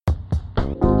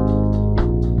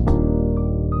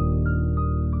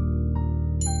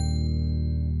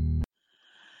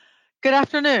Good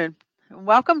afternoon.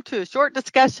 Welcome to a short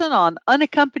discussion on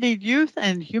unaccompanied youth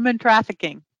and human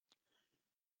trafficking.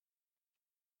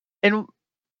 And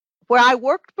where I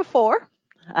worked before,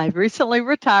 I've recently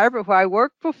retired, but where I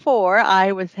worked before,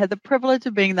 had the privilege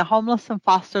of being the homeless and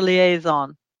foster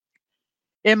liaison.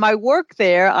 In my work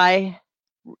there, I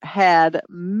had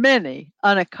many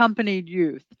unaccompanied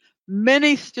youth,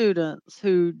 many students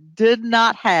who did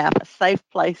not have a safe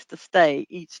place to stay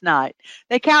each night.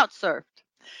 They couch surfed.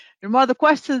 And one of the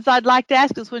questions I'd like to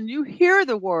ask is, when you hear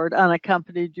the word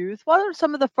unaccompanied youth, what are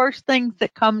some of the first things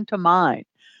that come to mind?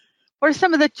 What are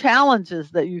some of the challenges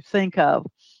that you think of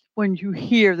when you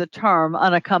hear the term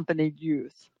unaccompanied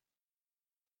youth?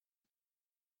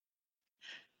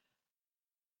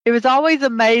 It was always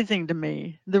amazing to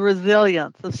me, the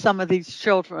resilience of some of these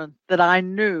children that I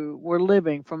knew were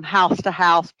living from house to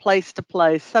house, place to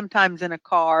place, sometimes in a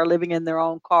car, living in their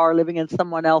own car, living in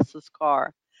someone else's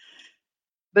car.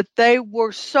 But they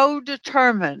were so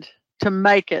determined to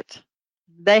make it.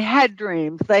 They had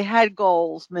dreams, they had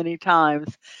goals many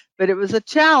times, but it was a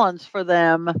challenge for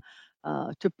them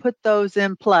to put those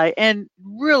in play. And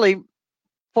really,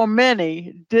 for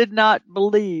many, did not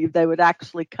believe they would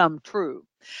actually come true.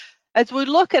 As we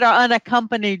look at our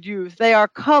unaccompanied youth, they are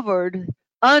covered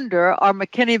under our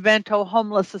McKinney-Vento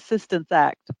Homeless Assistance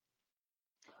Act.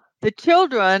 The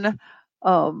children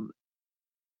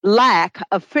lack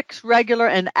a fixed, regular,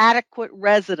 and adequate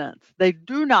residence. They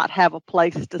do not have a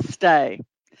place to stay.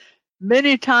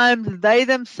 Many times they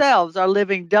themselves are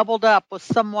living doubled up with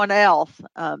someone else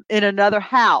in another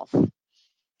house,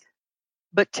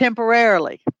 but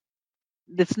temporarily.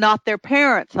 It's not their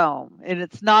parents' home, and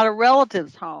it's not a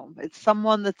relative's home. It's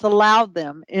someone that's allowed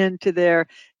them into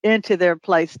their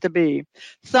place to be.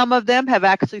 Some of them have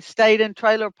actually stayed in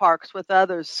trailer parks with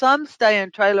others. Some stay in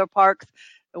trailer parks.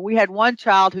 We had one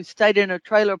child who stayed in a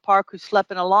trailer park who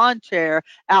slept in a lawn chair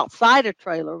outside a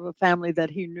trailer of a family that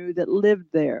he knew that lived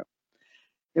there.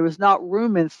 There was not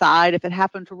room inside. If it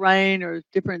happened to rain or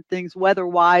different things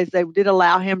weather-wise, they did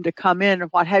allow him to come in and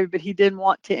what have you, but he didn't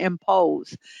want to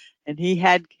impose. And he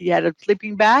had a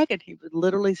sleeping bag, and he would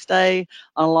literally stay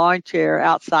on a lawn chair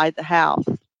outside the house.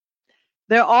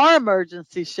 There are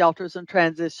emergency shelters and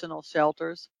transitional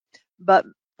shelters, but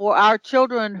for our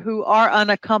children who are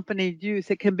unaccompanied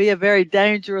youth, it can be a very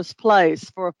dangerous place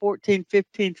for a 14,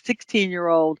 15,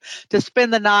 16-year-old to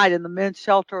spend the night in the men's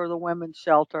shelter or the women's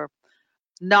shelter,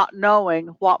 not knowing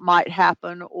what might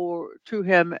happen, or to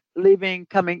him leaving,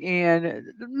 coming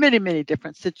in, many, many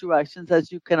different situations,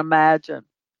 as you can imagine.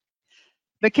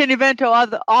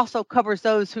 McKinney-Vento also covers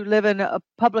those who live in a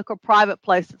public or private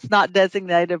place that's not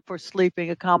designated for sleeping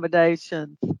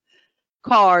accommodations.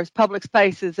 Cars, public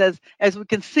spaces, as we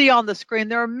can see on the screen,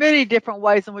 there are many different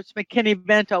ways in which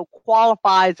McKinney-Vento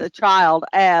qualifies a child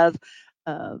as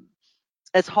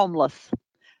homeless.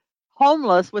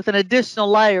 Homeless with an additional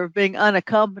layer of being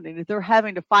unaccompanied. They're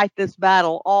having to fight this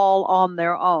battle all on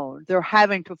their own. They're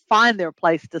having to find their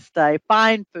place to stay,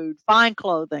 find food, find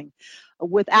clothing,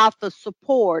 without the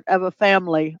support of a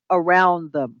family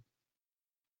around them.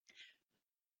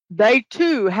 They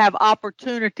too have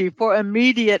opportunity for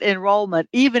immediate enrollment,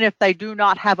 even if they do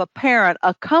not have a parent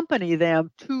accompany them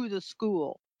to the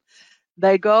school.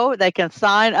 They go, they can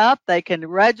sign up, they can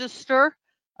register,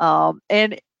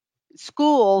 and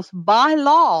schools by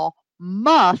law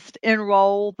must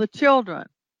enroll the children.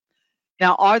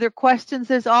 Now, are there questions?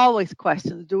 There's always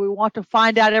questions. Do we want to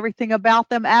find out everything about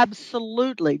them?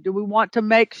 Absolutely. Do we want to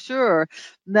make sure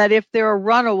that if they're a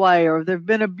runaway or they've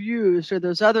been abused or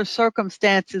there's other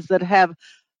circumstances that have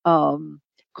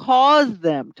caused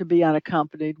them to be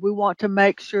unaccompanied, we want to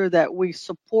make sure that we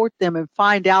support them and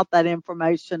find out that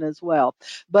information as well.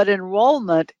 But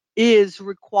enrollment is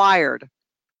required.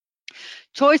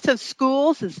 Choice of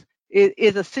schools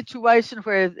is a situation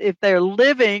where if they're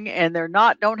living and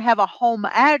don't have a home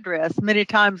address, many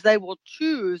times they will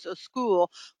choose a school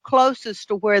closest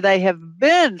to where they have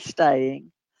been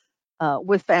staying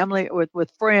with family,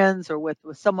 with friends, or with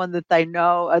someone that they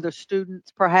know, other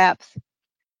students perhaps.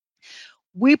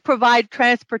 We provide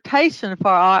transportation for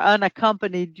our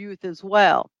unaccompanied youth as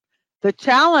well. The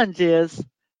challenge is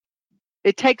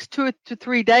it takes 2 to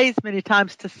 3 days many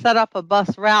times to set up a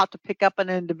bus route to pick up an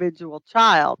individual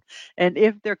child. And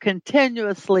if they're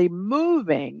continuously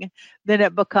moving, then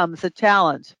it becomes a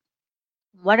challenge.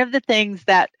 One of the things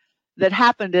that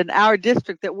happened in our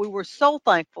district that we were so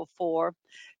thankful for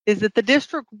is that the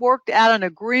district worked out an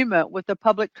agreement with the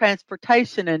public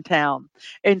transportation in town,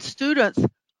 and students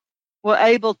were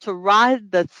able to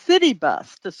ride the city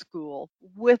bus to school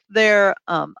with their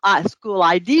school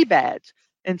ID badge.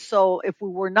 And so if we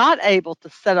were not able to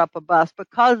set up a bus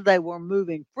because they were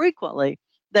moving frequently,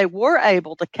 they were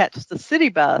able to catch the city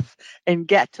bus and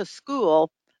get to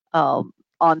school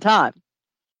on time.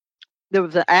 There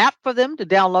was an app for them to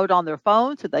download on their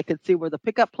phone so they could see where the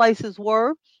pickup places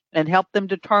were and help them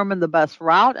determine the bus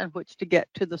route and which to get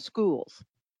to the schools.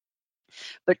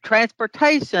 But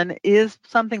transportation is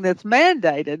something that's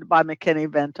mandated by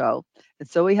McKinney-Vento. And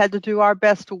so we had to do our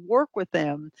best to work with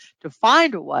them to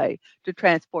find a way to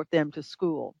transport them to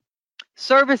school.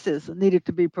 Services needed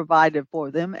to be provided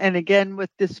for them. And again, with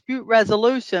dispute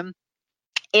resolution,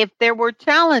 if there were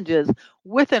challenges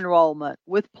with enrollment,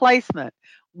 with placement,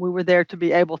 we were there to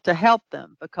be able to help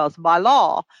them because by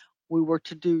law, we were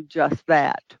to do just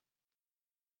that.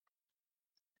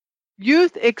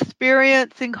 Youth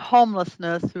experiencing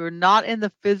homelessness who are not in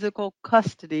the physical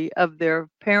custody of their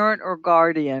parent or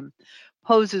guardian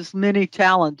poses many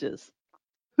challenges.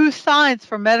 Who signs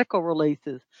for medical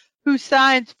releases? Who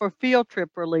signs for field trip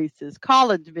releases,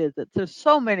 college visits? There's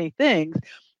so many things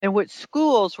in which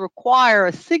schools require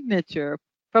a signature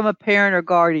from a parent or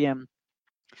guardian.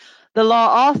 The law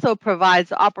also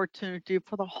provides opportunity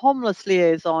for the homeless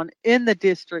liaison in the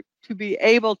district to be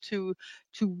able to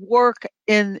work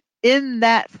in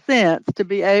that sense, to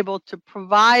be able to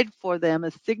provide for them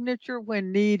a signature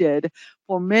when needed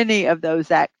for many of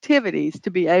those activities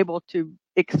to be able to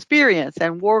experience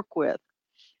and work with.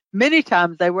 Many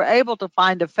times they were able to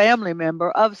find a family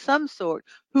member of some sort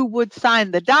who would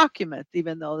sign the documents,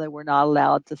 even though they were not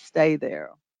allowed to stay there.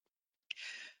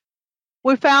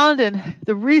 We found in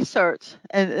the research,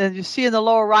 and you see in the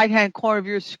lower right-hand corner of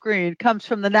your screen, comes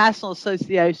from the National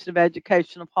Association of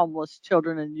Education of Homeless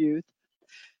Children and Youth.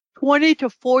 20 to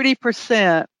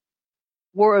 40%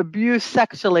 were abused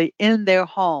sexually in their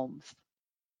homes.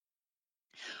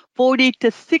 40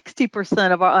 to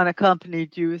 60% of our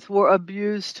unaccompanied youth were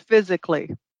abused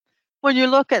physically. When you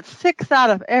look at 6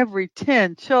 out of every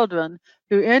 10 children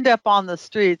who end up on the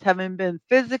streets having been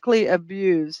physically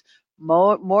abused,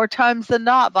 more times than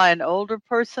not by an older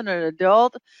person, an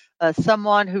adult,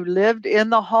 someone who lived in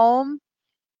the home,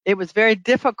 it was very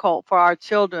difficult for our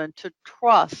children to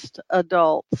trust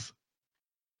adults.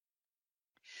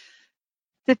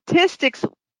 Statistics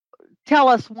tell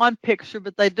us one picture,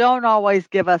 but they don't always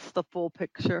give us the full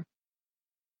picture.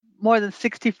 More than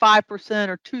 65%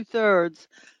 or 2/3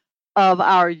 of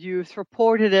our youth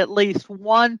reported at least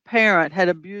one parent had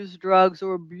abused drugs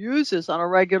or abuses on a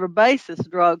regular basis,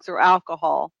 drugs or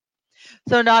alcohol.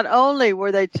 So not only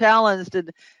were they challenged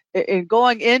in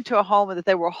going into a home that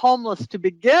they were homeless to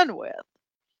begin with,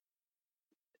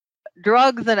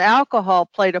 drugs and alcohol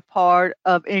played a part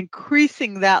of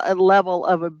increasing that level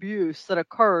of abuse that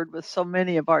occurred with so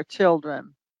many of our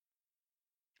children.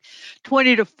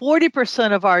 20 to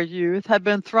 40% of our youth have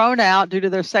been thrown out due to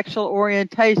their sexual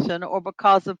orientation or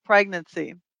because of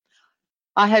pregnancy.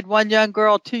 I had one young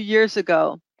girl 2 years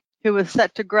ago who was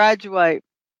set to graduate,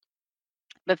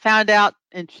 but found out,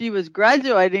 and she was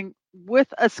graduating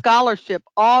with a scholarship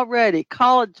already,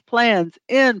 college plans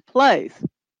in place.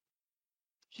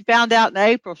 She found out in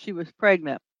April she was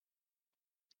pregnant.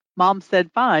 Mom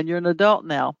said, "Fine, you're an adult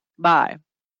now. Bye."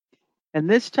 And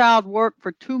this child worked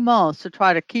for 2 months to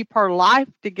try to keep her life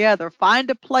together, find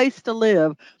a place to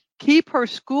live, keep her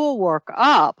schoolwork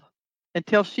up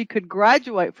until she could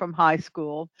graduate from high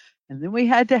school. And then we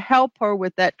had to help her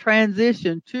with that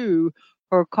transition to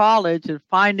her college and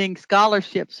finding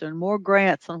scholarships and more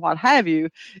grants and what have you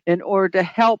in order to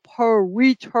help her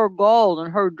reach her goal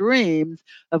and her dreams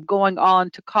of going on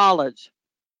to college.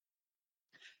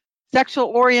 Sexual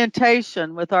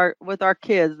orientation with our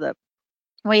kids.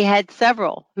 We had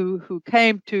several who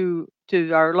came to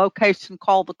our location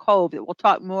called the Cove that we'll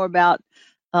talk more about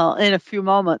in a few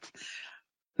moments,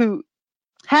 who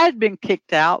had been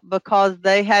kicked out because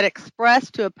they had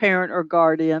expressed to a parent or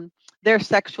guardian their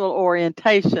sexual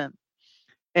orientation.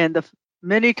 And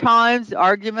many times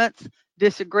arguments,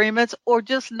 disagreements, or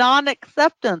just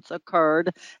non-acceptance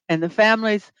occurred, and the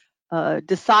families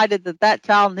decided that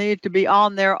child needed to be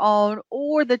on their own,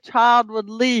 or the child would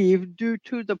leave due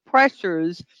to the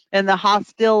pressures and the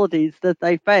hostilities that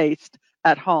they faced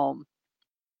at home.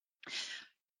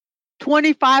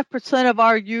 25% of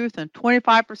our youth and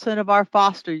 25% of our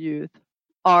foster youth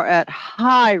are at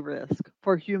high risk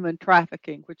for human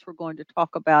trafficking, which we're going to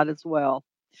talk about as well.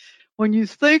 When you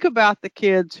think about the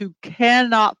kids who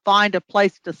cannot find a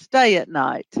place to stay at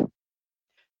night,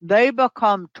 they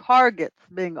become targets,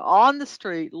 being on the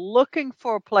street, looking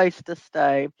for a place to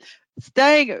stay,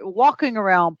 walking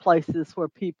around places where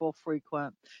people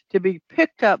frequent, to be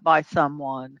picked up by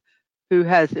someone who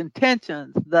has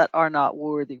intentions that are not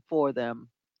worthy for them.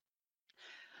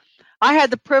 I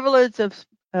had the privilege of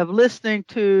listening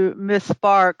to Miss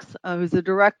Sparks, who's the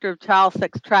director of child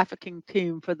sex trafficking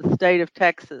team for the state of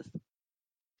Texas.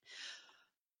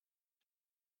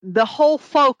 The whole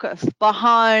focus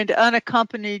behind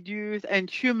unaccompanied youth and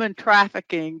human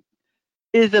trafficking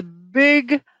is a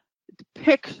big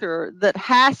picture that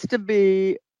has to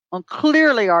be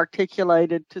clearly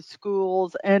articulated to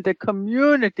schools and to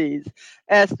communities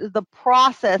as to the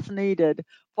process needed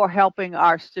for helping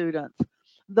our students.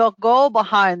 The goal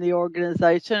behind the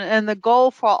organization and the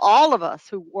goal for all of us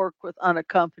who work with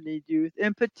unaccompanied youth,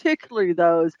 and particularly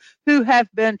those who have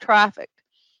been trafficked,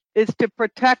 is to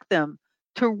protect them,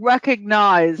 to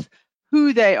recognize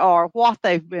who they are, what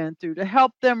they've been through, to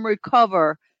help them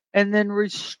recover and then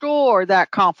restore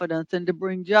that confidence and to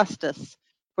bring justice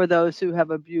for those who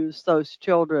have abused those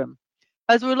children.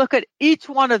 As we look at each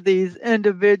one of these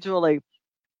individually,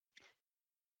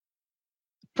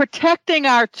 protecting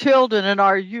our children and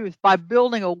our youth by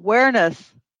building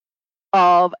awareness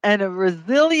of and a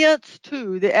resilience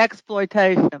to the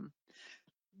exploitation,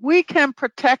 we can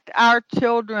protect our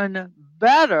children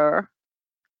better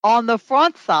on the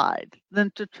front side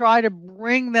than to try to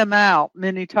bring them out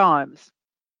many times.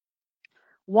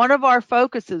 One of our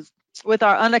focuses with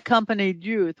our unaccompanied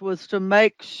youth was to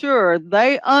make sure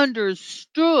they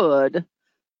understood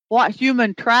what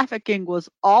human trafficking was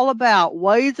all about,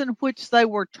 ways in which they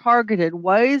were targeted,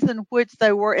 ways in which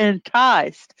they were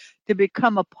enticed to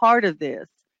become a part of this.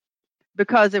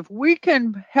 Because if we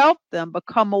can help them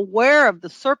become aware of the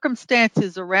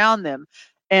circumstances around them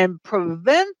and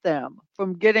prevent them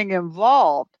from getting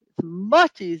involved, it's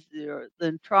much easier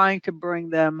than trying to bring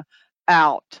them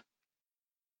out.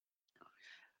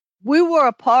 We were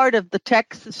a part of the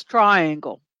Texas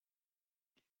Triangle.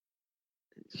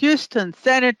 Houston,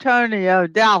 San Antonio,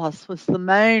 Dallas was the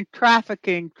main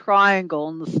trafficking triangle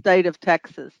in the state of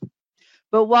Texas.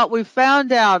 But what we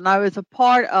found out, and I was a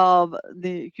part of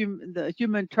the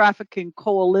human trafficking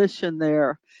coalition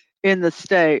there in the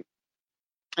state,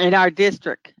 in our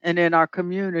district, and in our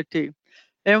community.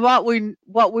 And what we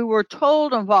were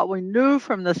told and what we knew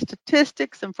from the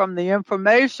statistics and from the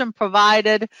information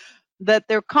provided, that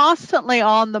they're constantly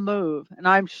on the move. And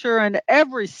I'm sure in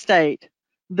every state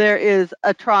there is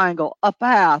a triangle, a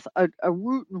path, a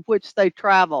route in which they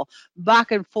travel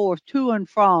back and forth to and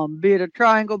from, be it a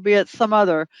triangle, be it some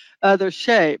other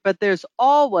shape. But there's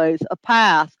always a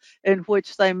path in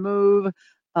which they move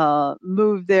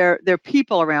their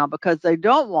people around, because they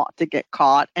don't want to get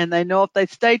caught, and they know if they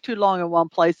stay too long in one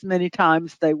place, many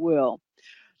times they will.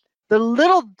 The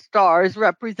little stars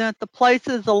represent the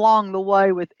places along the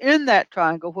way within that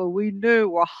triangle where we knew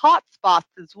were hot spots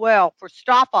as well for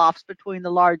stop-offs between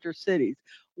the larger cities.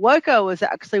 Waco was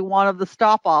actually one of the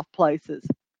stop-off places.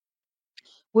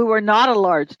 We were not a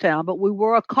large town, but we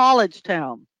were a college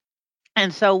town.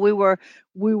 And so we were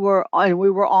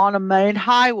on a main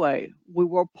highway. We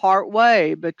were part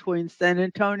way between San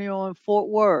Antonio and Fort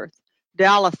Worth,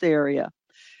 Dallas area.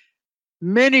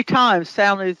 Many times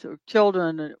families or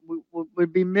children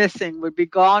would be missing, would be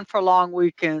gone for long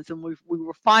weekends, and we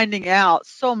were finding out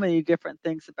so many different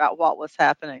things about what was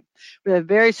happening. We had a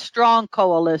very strong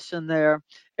coalition there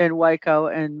in Waco,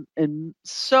 and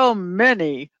so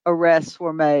many arrests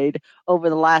were made over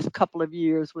the last couple of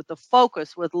years, with the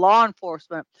focus with law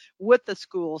enforcement, with the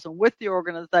schools, and with the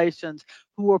organizations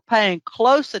who were paying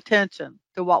close attention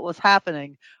to what was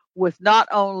happening with not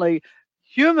only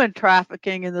human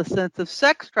trafficking in the sense of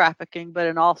sex trafficking,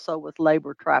 but also with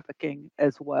labor trafficking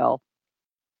as well.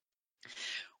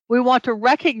 We want to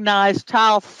recognize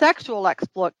child sexual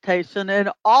exploitation in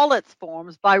all its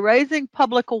forms by raising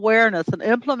public awareness and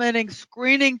implementing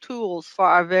screening tools for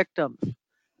our victims.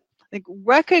 I think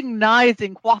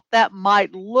recognizing what that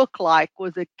might look like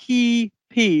was a key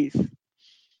piece.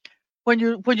 When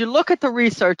you look at the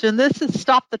research, and this is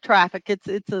Stop the Traffic, it's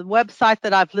a website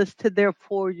that I've listed there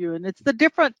for you, and it's the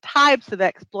different types of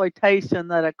exploitation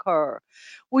that occur.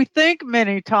 We think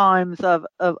many times of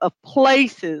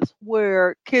places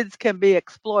where kids can be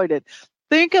exploited.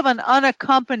 Think of an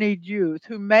unaccompanied youth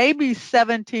who may be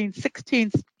 17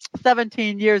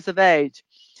 years of age,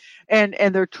 and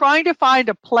they're trying to find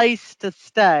a place to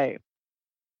stay.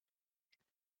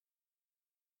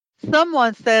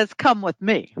 Someone says, "Come with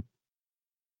me."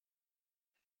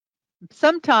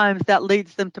 Sometimes that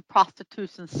leads them to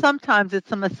prostitution. Sometimes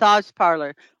it's a massage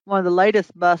parlor. One of the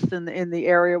latest busts in the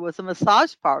area was a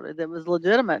massage parlor that was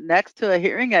legitimate next to a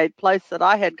hearing aid place that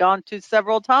I had gone to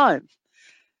several times.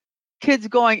 Kids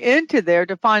going into there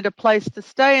to find a place to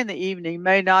stay in the evening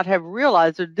may not have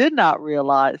realized or did not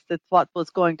realize that's what was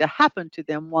going to happen to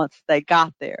them once they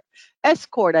got there.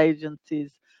 Escort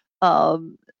agencies,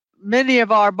 many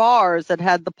of our bars that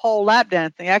had the pole lap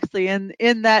dancing. Actually,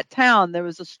 in that town, there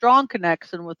was a strong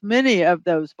connection with many of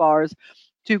those bars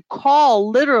to call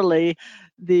literally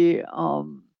the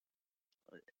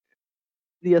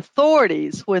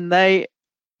authorities when they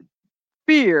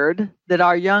feared that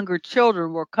our younger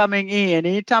children were coming in.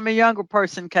 Anytime a younger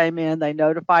person came in, they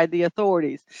notified the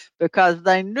authorities because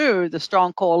they knew the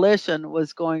strong coalition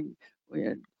was going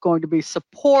to be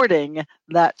supporting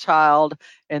that child,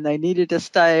 and they needed to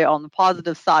stay on the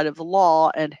positive side of the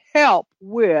law and help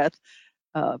with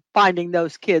finding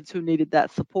those kids who needed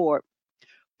that support.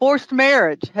 Forced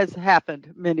marriage has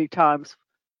happened many times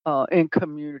in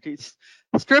communities.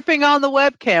 Stripping on the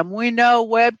webcam. We know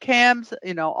webcams,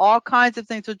 all kinds of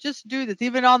things. So just do this,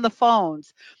 even on the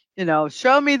phones.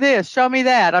 Show me this, show me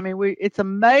that. I mean, it's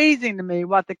amazing to me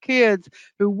what the kids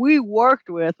who we worked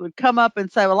with would come up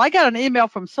and say, well, I got an email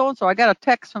from so-and-so, I got a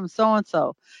text from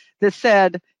so-and-so that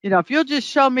said, if you'll just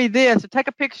show me this or take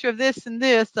a picture of this and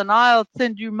this, then I'll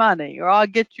send you money or I'll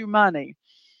get you money.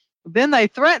 Then they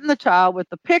threaten the child with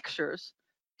the pictures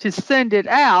to send it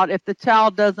out if the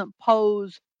child doesn't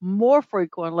pose more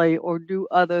frequently or do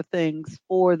other things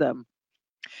for them.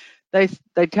 They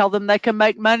tell them they can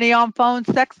make money on phone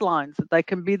sex lines, that they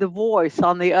can be the voice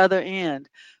on the other end.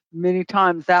 Many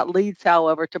times that leads,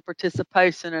 however, to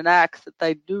participation in acts that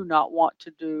they do not want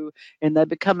to do, and they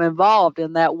become involved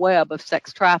in that web of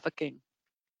sex trafficking.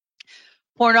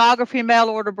 Pornography, mail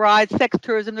order brides, sex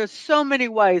tourism. There's so many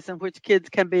ways in which kids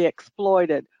can be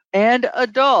exploited, and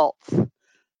adults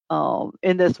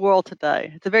in this world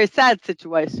today. It's a very sad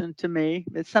situation to me.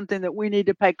 It's something that we need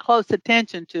to pay close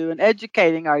attention to in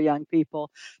educating our young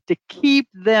people to keep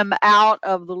them out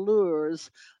of the lures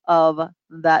of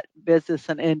that business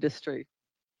and industry.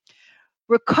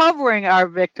 Recovering our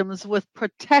victims with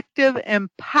protective,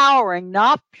 empowering,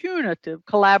 not punitive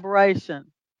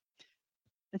collaboration.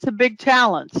 It's a big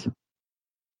challenge.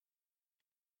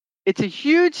 It's a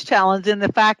huge challenge in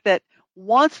the fact that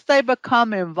once they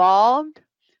become involved,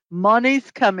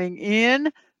 money's coming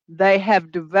in, they have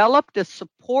developed a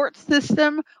support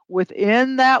system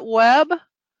within that web.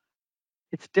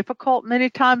 It's difficult many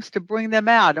times to bring them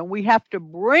out, and we have to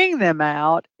bring them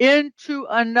out into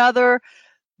another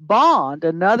bond,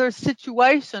 another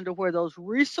situation to where those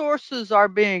resources are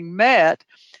being met,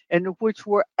 and which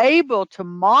we're able to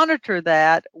monitor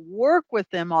that, work with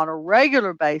them on a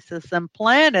regular basis, and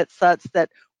plan it such that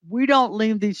we don't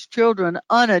leave these children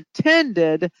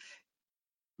unattended,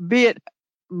 be it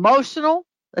emotional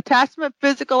attachment,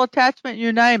 physical attachment,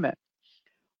 you name it.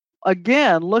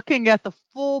 Again, looking at the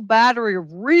full battery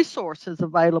of resources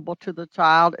available to the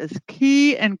child is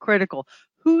key and critical.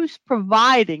 Who's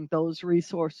providing those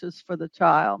resources for the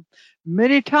child?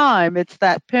 Many times it's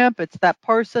that pimp, it's that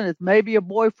person, it's maybe a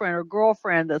boyfriend or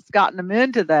girlfriend that's gotten them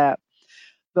into that.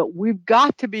 But we've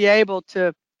got to be able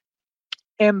to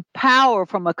empower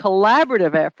from a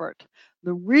collaborative effort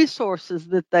the resources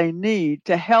that they need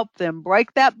to help them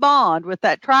break that bond with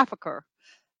that trafficker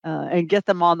and get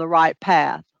them on the right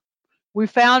path. We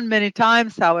found many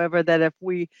times, however, that if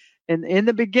we in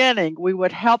the beginning, we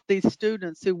would help these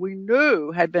students who we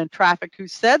knew had been trafficked, who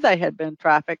said they had been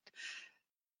trafficked,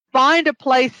 find a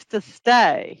place to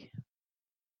stay.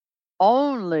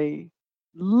 Only,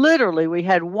 literally, we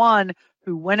had one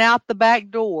who went out the back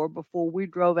door before we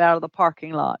drove out of the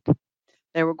parking lot.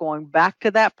 They were going back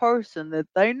to that person that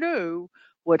they knew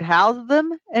would house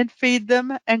them and feed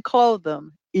them and clothe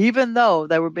them, even though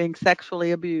they were being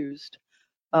sexually abused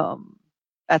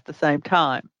at the same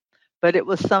time. But it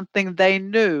was something they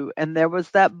knew, and there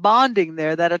was that bonding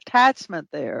there, that attachment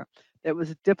there that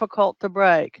was difficult to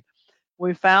break.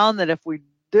 We found that if we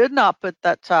did not put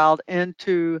that child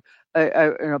into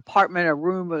an apartment, a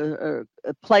room,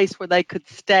 a place where they could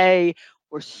stay,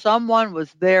 where someone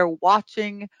was there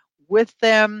watching with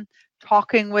them,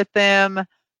 talking with them,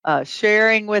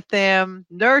 sharing with them,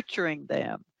 nurturing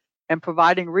them, and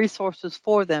providing resources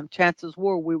for them, chances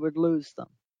were we would lose them.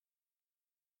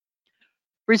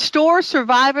 Restore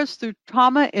survivors through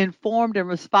trauma-informed and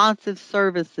responsive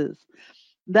services.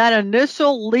 That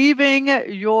initial leaving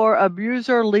your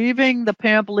abuser, leaving the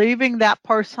pimp, leaving that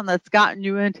person that's gotten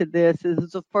you into this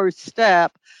is the first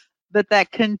step, but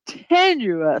that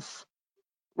continuous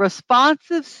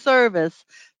responsive service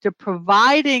to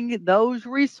providing those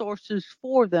resources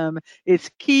for them is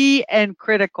key and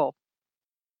critical.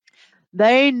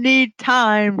 They need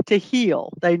time to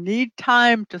heal. They need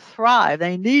time to thrive.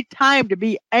 They need time to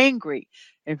be angry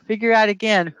and figure out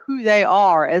again who they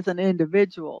are as an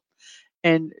individual.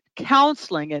 And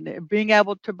counseling and being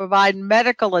able to provide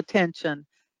medical attention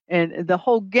and the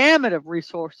whole gamut of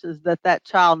resources that that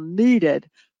child needed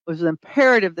It was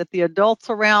imperative that the adults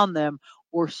around them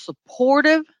were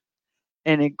supportive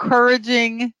and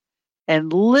encouraging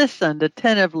and listened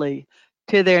attentively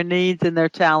to their needs and their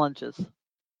challenges.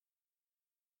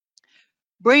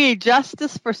 Bringing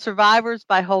justice for survivors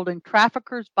by holding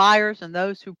traffickers, buyers, and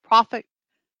those who profit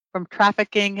from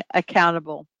trafficking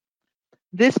accountable.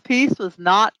 This piece was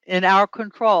not in our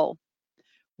control.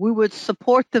 We would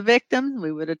support the victims.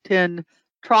 We would attend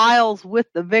trials with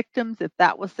the victims if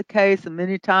that was the case. And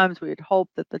many times we had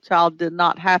hoped that the child did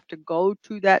not have to go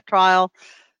to that trial.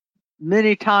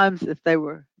 Many times if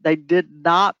they did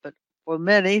not, but for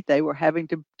many, they were having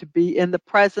to be in the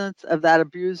presence of that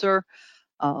abuser.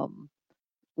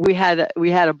 We had a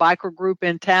biker group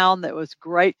in town that was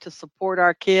great to support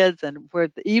our kids, and where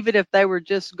even if they were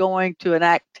just going to an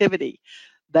activity,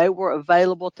 they were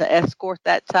available to escort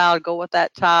that child, go with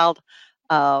that child,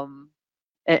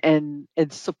 and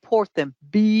support them.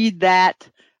 Be that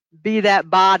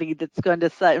body that's going to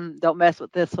say, "Don't mess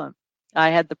with this one." I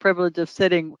had the privilege of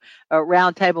sitting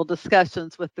roundtable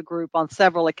discussions with the group on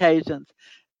several occasions.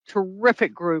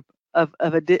 Terrific group of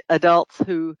adults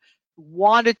who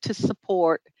wanted to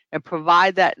support and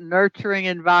provide that nurturing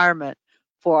environment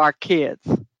for our kids.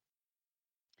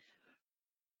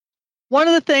 One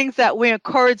of the things that we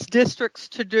encourage districts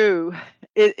to do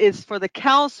is for the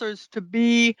counselors to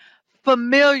be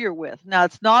familiar with. Now,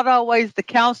 it's not always the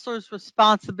counselor's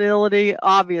responsibility,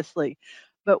 obviously,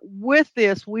 but with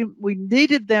this, we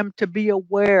needed them to be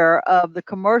aware of the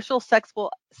commercial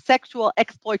sexual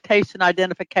exploitation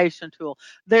identification tool.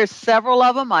 There's several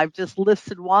of them. I've just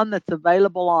listed one that's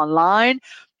available online.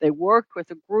 They worked with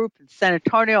a group in San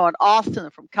Antonio and Austin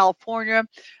from California.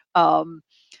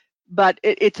 But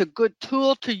it's a good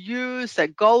tool to use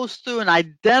that goes through and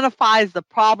identifies the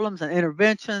problems and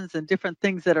interventions and different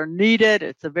things that are needed.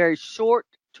 It's a very short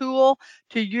tool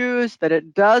to use, but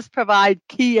it does provide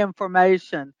key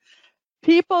information.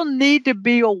 People need to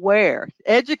be aware.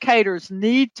 Educators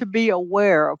need to be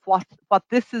aware of what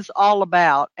this is all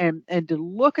about, and to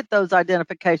look at those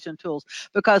identification tools,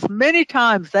 because many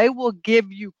times they will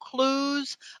give you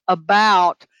clues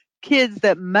about kids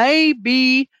that may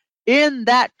be in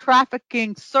that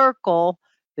trafficking circle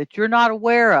that you're not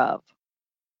aware of.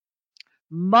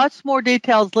 Much more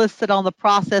details listed on the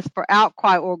process for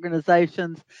outcry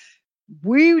organizations.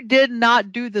 We did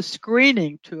not do the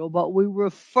screening tool, but we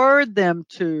referred them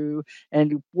to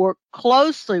and worked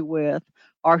closely with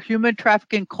our Human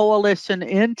Trafficking Coalition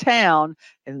in town,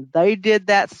 and they did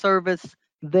that service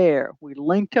there. We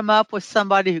linked them up with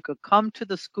somebody who could come to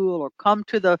the school or come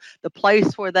to the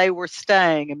place where they were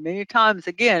staying. And many times,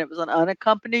 again, it was an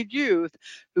unaccompanied youth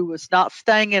who was not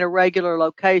staying in a regular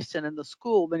location, and the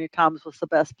school many times was the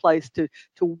best place to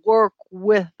work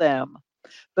with them.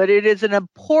 But it is an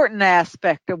important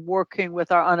aspect of working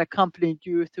with our unaccompanied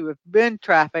youth who have been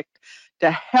trafficked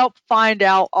to help find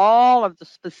out all of the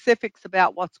specifics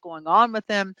about what's going on with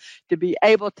them, to be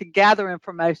able to gather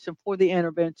information for the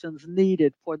interventions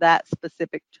needed for that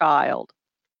specific child.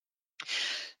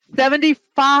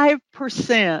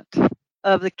 75%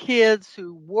 of the kids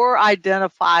who were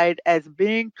identified as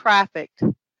being trafficked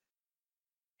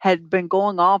had been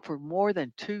going on for more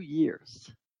than 2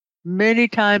 years. Many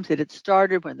times it had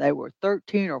started when they were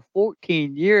 13 or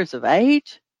 14 years of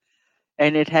age,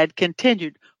 and it had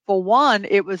continued. For one,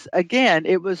 it was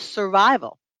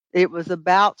survival. It was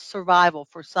about survival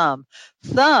for some.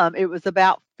 Some, it was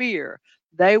about fear.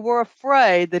 They were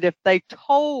afraid that if they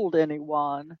told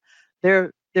anyone,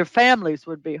 their families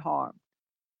would be harmed,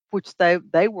 which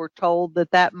they were told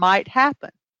that might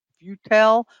happen. If you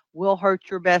tell, we'll hurt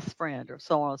your best friend, or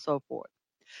so on and so forth.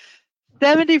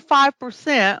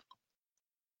 75%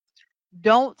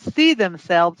 don't see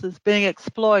themselves as being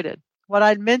exploited. What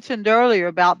I'd mentioned earlier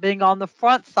about being on the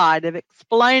front side of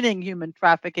explaining human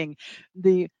trafficking,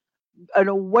 an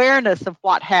awareness of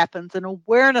what happens, an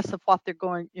awareness of what they're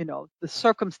going, the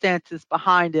circumstances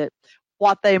behind it,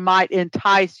 what they might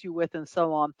entice you with, and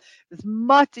so on. It's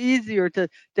much easier to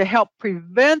help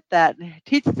prevent that and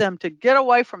teach them to get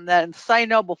away from that and say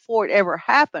no before it ever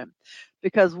happened.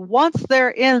 Because once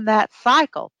they're in that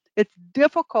cycle, it's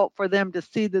difficult for them to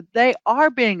see that they are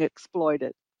being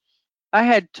exploited. I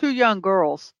had 2 young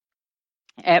girls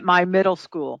at my middle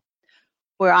school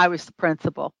where I was the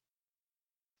principal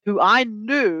who I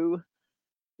knew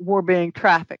were being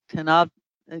trafficked. And I'll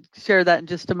share that in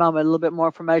just a moment, a little bit more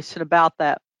information about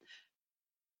that.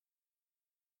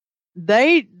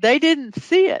 They didn't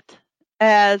see it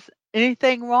as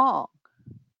anything wrong.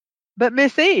 But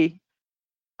Miss E,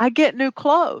 I get new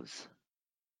clothes.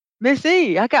 Miss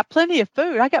E, I got plenty of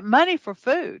food. I got money for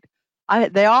food.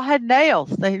 They all had nails.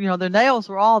 Their nails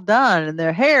were all done, and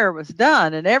their hair was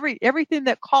done, and everything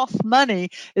that costs money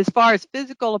as far as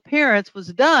physical appearance was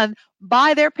done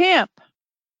by their pimp.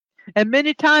 And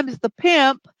many times the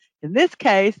pimp, in this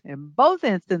case, in both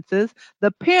instances,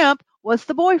 the pimp was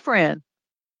the boyfriend.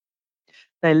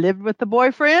 They lived with the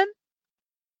boyfriend.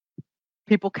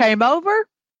 People came over.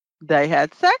 They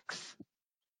had sex.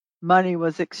 Money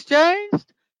was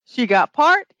exchanged. She got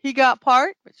part, he got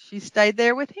part, but she stayed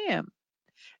there with him.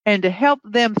 And to help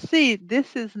them see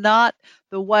this is not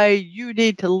the way you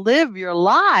need to live your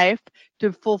life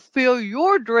to fulfill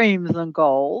your dreams and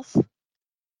goals, it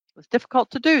was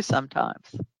difficult to do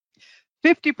sometimes.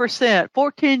 50%,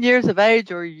 14 years of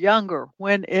age or younger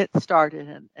when it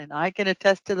started. And I can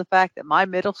attest to the fact that my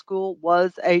middle school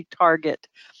was a target.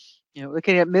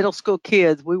 Looking at middle school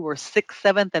kids, we were 6th,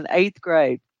 7th, and 8th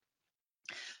grade.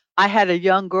 I had a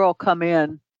young girl come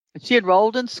in, and she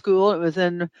enrolled in school. It was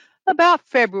in about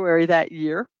February that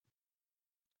year.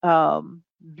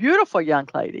 Beautiful young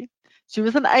lady. She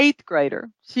was an 8th grader.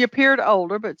 She appeared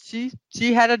older, but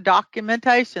she had a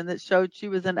documentation that showed she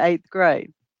was in 8th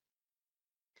grade.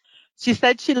 She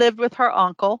said she lived with her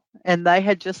uncle, and they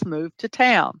had just moved to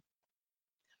town.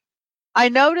 I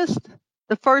noticed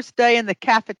the first day in the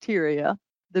cafeteria,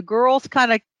 the girls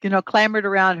kind of, clamored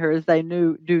around her as they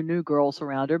do new girls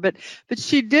around her, but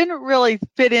she didn't really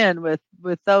fit in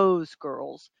with those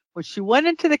girls. When she went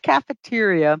into the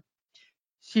cafeteria,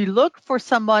 she looked for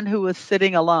someone who was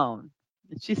sitting alone,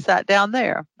 and she sat down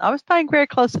there. I was paying very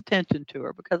close attention to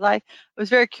her because I was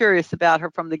very curious about her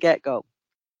from the get-go.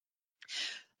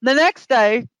 The next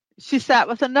day, she sat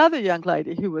with another young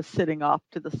lady who was sitting off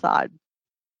to the side.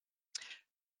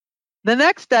 The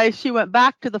next day, she went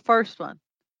back to the first one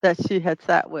that she had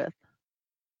sat with.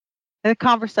 And the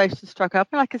conversation struck up,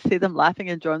 and I could see them laughing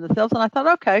and enjoying themselves. And I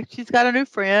thought, okay, she's got a new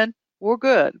friend. We're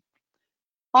good.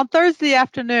 On Thursday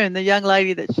afternoon, the young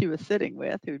lady that she was sitting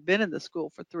with, who'd been in the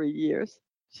school for 3 years,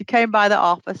 she came by the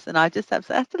office, and I said,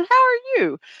 how are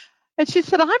you? And she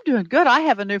said, I'm doing good. I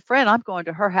have a new friend. I'm going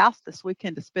to her house this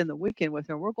weekend to spend the weekend with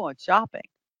her. We're going shopping.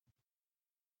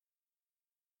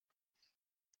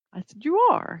 I said, you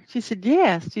are? She said,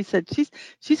 yes. She said,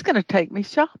 she's going to take me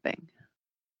shopping.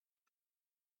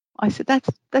 I said,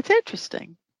 that's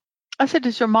interesting. I said,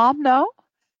 does your mom know?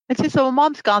 And she said, well,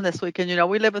 Mom's gone this weekend.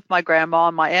 We live with my grandma,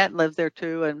 and my aunt lives there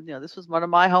too. And, this was one of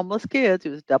my homeless kids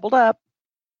who was doubled up.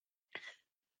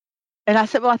 And I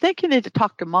said, well, I think you need to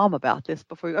talk to Mom about this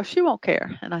before you go. She won't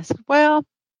care. And I said, well,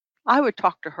 I would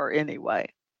talk to her anyway.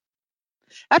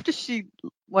 After she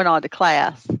went on to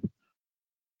class,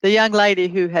 the young lady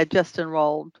who had just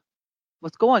enrolled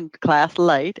was going to class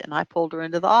late, and I pulled her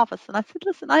into the office. And I said,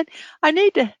 listen, I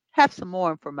need to have some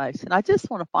more information. I just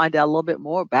want to find out a little bit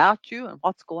more about you and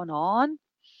what's going on.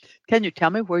 Can you tell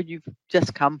me where you've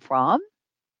just come from?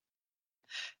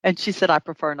 And she said, I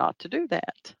prefer not to do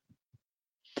that.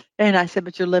 And I said,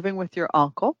 but you're living with your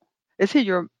uncle. Is he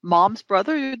your mom's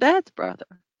brother or your dad's brother?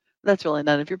 That's really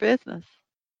none of your business.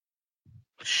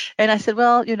 And I said,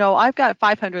 well, I've got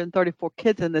 534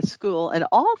 kids in this school, and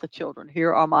all the children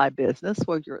here are my business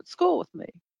while you're at school with me.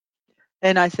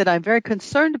 And I said, I'm very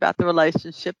concerned about the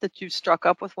relationship that you struck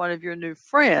up with one of your new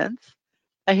friends.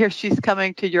 I hear she's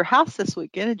coming to your house this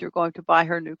weekend, and you're going to buy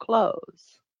her new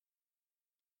clothes.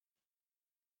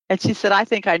 And she said, I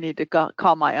think I need to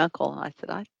call my uncle. And I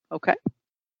said, okay.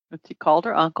 And she called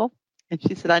her uncle, and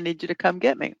she said, I need you to come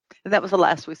get me. And that was the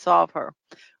last we saw of her.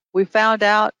 We found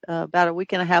out about a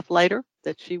week and a half later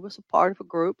that she was a part of a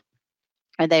group,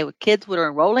 and they were kids who were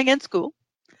enrolling in school,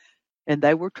 and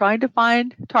they were trying to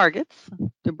find targets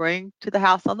to bring to the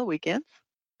house on the weekends.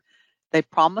 They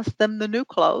promised them the new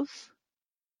clothes.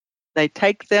 They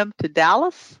take them to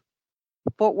Dallas,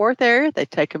 Fort Worth area. They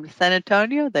take them to San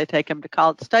Antonio. They take them to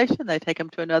College Station. They take them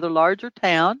to another larger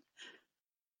town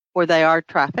where they are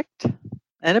trafficked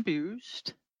and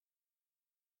abused.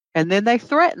 And then they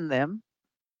threaten them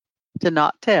to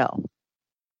not tell.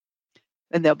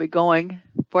 And they'll be going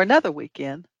for another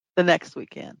weekend the next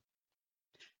weekend.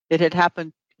 It had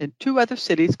happened in 2 other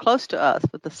cities close to us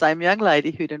with the same young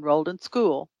lady who'd enrolled in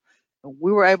school. And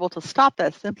we were able to stop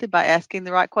that simply by asking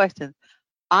the right questions.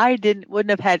 I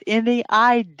wouldn't have had any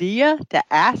idea to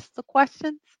ask the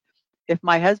questions if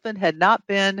my husband had not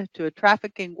been to a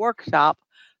trafficking workshop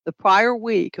the prior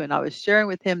week when I was sharing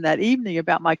with him that evening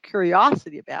about my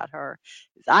curiosity about her.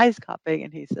 His eyes got big,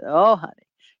 and he said, oh, honey,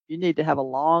 you need to have a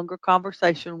longer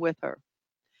conversation with her.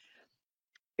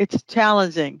 It's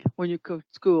challenging when you go to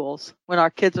schools, when our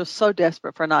kids are so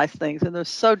desperate for nice things, and they're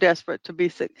so desperate to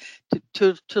be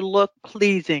to look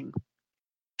pleasing.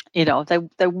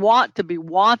 They want to be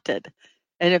wanted,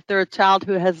 And if they're a child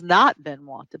who has not been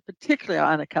wanted, particularly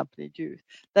unaccompanied youth,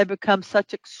 they become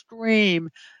such extreme,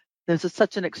 there's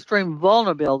such an extreme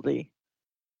vulnerability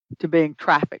to being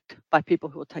trafficked by people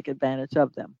who will take advantage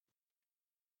of them.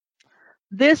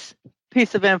 This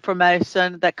piece of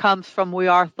information that comes from We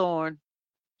Are Thorn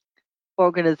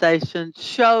organization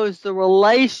shows the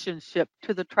relationship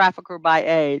to the trafficker by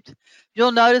age.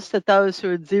 You'll notice that those who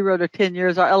are 0 to 10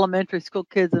 years are elementary school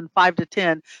kids, and 5 to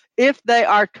 10. If they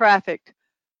are trafficked,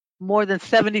 more than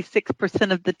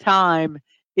 76% of the time,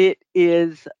 it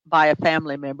is by a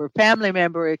family member. Family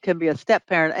member, it can be a step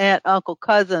parent, aunt, uncle,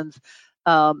 cousins,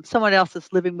 someone else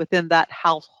that's living within that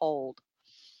household.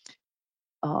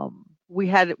 We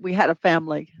had a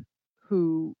family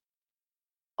who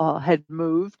had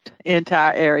moved into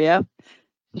our area.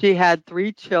 She had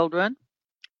 3 children,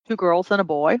 2 girls and a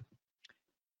boy.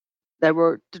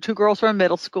 The 2 girls were in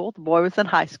middle school. The boy was in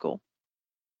high school.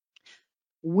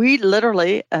 We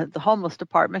literally, the homeless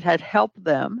department, had helped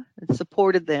them and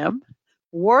supported them,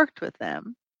 worked with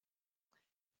them.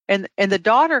 And the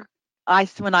daughter,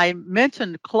 when I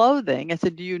mentioned clothing, I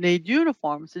said, "Do you need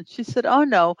uniforms?" And she said, "Oh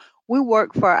no, we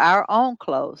work for our own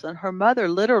clothes." And her mother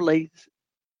literally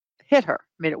hit her.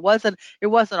 I mean, it wasn't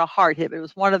a hard hit. It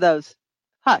was one of those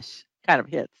hush kind of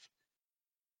hits.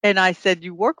 And I said,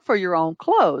 "You work for your own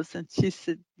clothes?" And she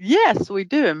said, "Yes, we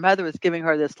do." And mother was giving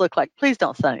her this look like, "Please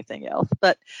don't say anything else."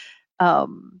 But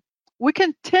we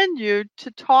continued to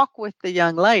talk with the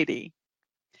young lady,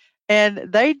 and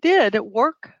they did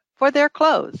work for their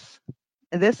clothes.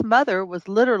 And this mother was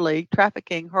literally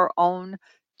trafficking her own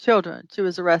children. She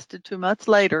was arrested 2 months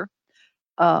later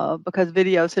because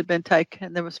videos had been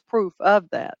taken. There was proof of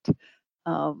that.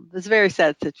 It's a very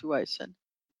sad situation.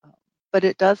 But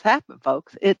it does happen,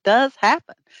 folks. It does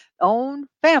happen. Own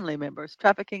family members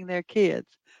trafficking their kids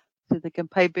so they can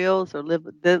pay bills or live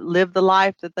the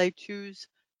life that they choose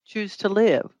to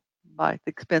live by the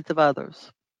expense of others.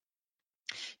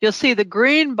 You'll see the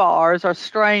green bars are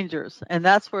strangers, and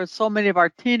that's where so many of our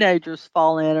teenagers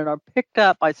fall in and are picked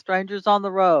up by strangers on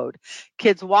the road.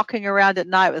 Kids walking around at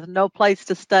night with no place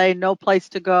to stay, no place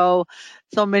to go.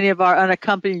 So many of our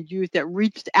unaccompanied youth that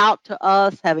reached out to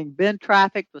us, having been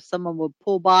trafficked, where someone would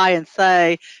pull by and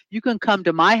say, "You can come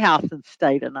to my house and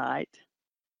stay tonight."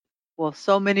 Well,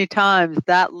 so many times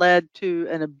that led to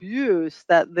an abuse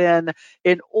that then,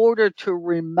 in order to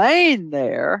remain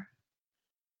there,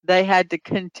 they had to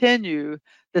continue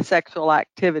the sexual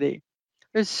activity.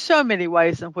 There's so many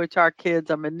ways in which our kids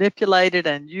are manipulated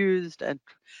and used and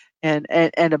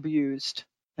abused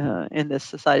in this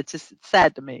society. It's just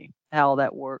sad to me how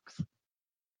that works.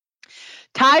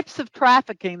 Types of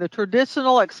trafficking: the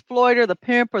traditional exploiter, the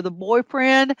pimp, or the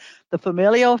boyfriend, the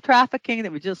familial trafficking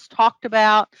that we just talked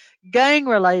about,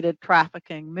 gang-related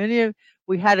trafficking.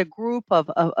 We had a group of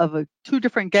 2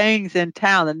 different gangs in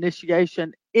town. The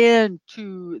initiation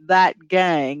into that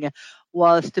gang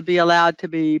was to be allowed to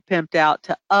be pimped out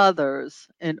to others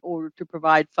in order to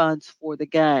provide funds for the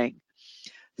gang.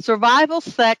 Survival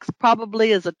sex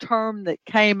probably is a term that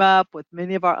came up with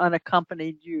many of our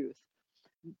unaccompanied youth.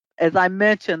 As I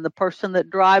mentioned, the person that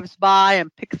drives by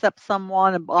and picks up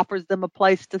someone and offers them a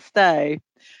place to stay.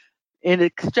 In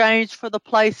exchange for the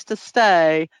place to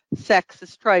stay, sex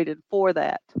is traded for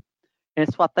that. And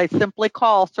it's what they simply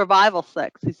call survival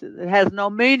sex. He says, "It has no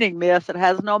meaning, miss. It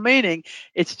has no meaning.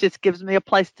 It just gives me a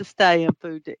place to stay and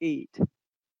food to eat."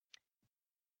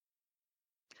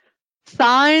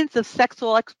 Signs of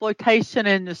sexual exploitation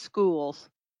in the schools.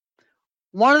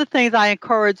 One of the things I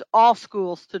encourage all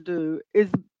schools to do is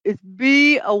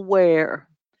be aware.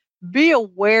 Be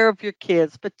aware of your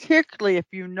kids, particularly if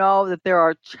you know that there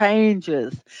are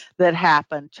changes that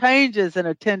happen, changes in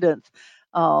attendance,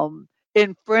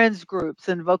 in friends groups,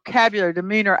 in vocabulary,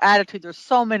 demeanor, attitude. There's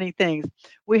so many things.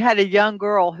 We had a young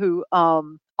girl who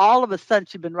all of a sudden,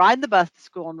 she'd been riding the bus to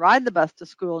school and riding the bus to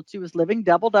school, and she was living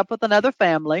doubled up with another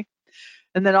family.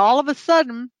 And then all of a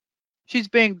sudden, she's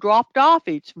being dropped off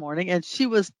each morning, and she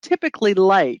was typically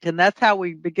late. And that's how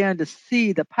we began to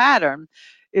see the pattern,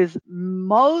 is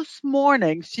most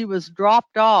mornings she was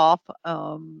dropped off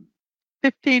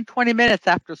 15, 20 minutes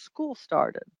after school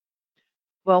started.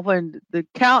 Well, when the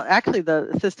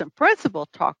assistant principal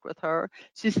talked with her,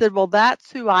 she said, "Well,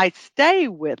 that's who I stay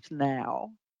with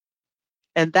now,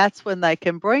 and that's when they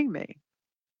can bring me."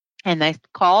 And they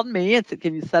called me and said,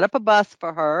 "Can you set up a bus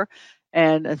for her?"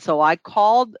 And so I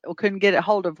called, couldn't get a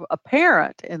hold of a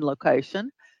parent in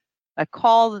location. I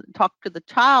called and talked to the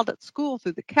child at school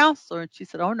through the counselor, and she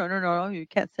said, "Oh, no, no, no, no, you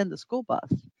can't send the school bus.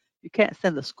 You can't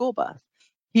send the school bus.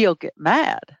 He'll get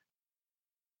mad."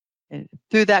 And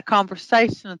through that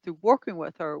conversation and through working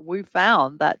with her, we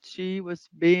found that she was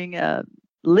being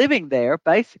living there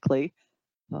basically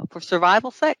for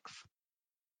survival sex.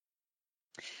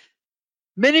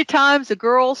 Many times the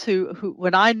girls who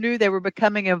when I knew they were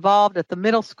becoming involved at the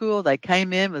middle school, they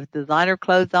came in with designer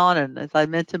clothes on, and as I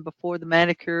mentioned before, the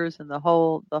manicures and the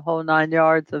whole 9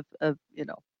 yards of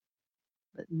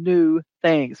new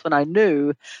things. When I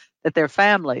knew that their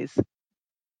families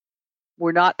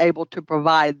were not able to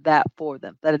provide that for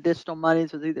them, that additional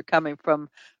monies was either coming from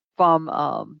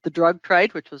the drug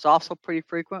trade, which was also pretty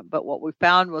frequent. But what we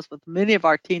found was with many of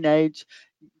our teenage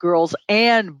girls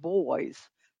and boys,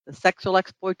 the sexual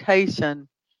exploitation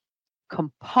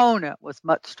component was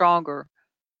much stronger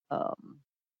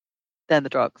than the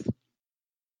drugs.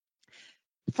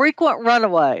 Frequent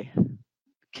runaway,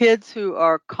 kids who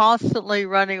are constantly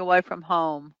running away from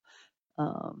home,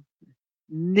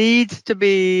 needs to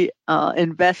be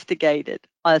investigated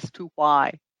as to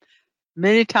why.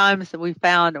 Many times that we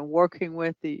found in working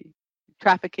with the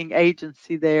trafficking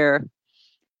agency there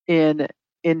in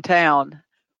town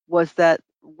was that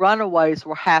runaways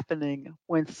were happening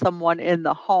when someone in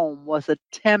the home was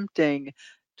attempting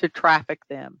to traffic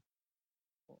them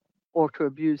or to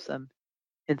abuse them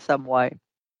in some way.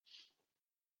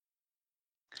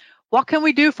 What can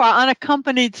we do for our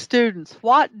unaccompanied students?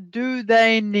 What do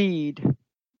they need?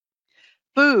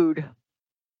 Food,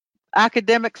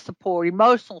 academic support,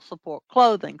 emotional support,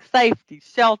 clothing, safety,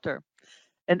 shelter,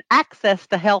 and access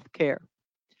to health care.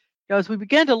 As we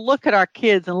begin to look at our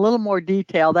kids in a little more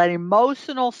detail, that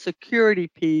emotional security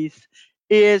piece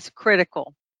is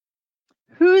critical.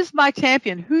 Who's my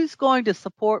champion? Who's going to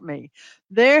support me?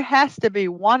 There has to be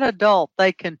one adult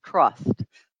they can trust.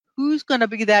 Who's going to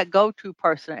be that go-to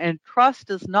person? And trust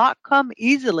does not come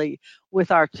easily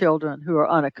with our children who are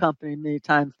unaccompanied many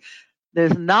times.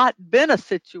 There's not been a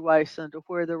situation to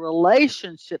where the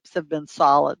relationships have been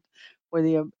solid, where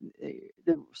the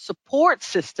support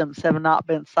systems have not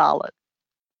been solid.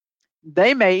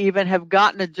 They may even have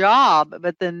gotten a job,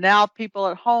 but then now people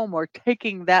at home are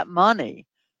taking that money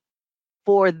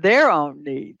for their own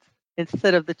needs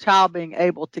instead of the child being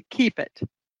able to keep it.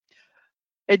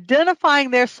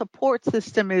 Identifying their support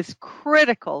system is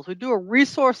critical. We do a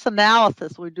resource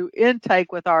analysis. We do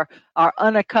intake with our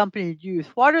unaccompanied youth.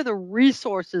 What are the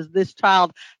resources this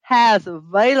child has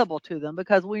available to them?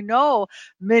 Because we know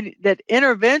that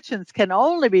interventions can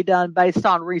only be done based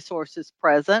on resources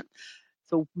present.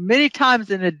 So many times,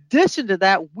 in addition to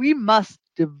that, we must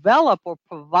develop or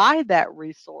provide that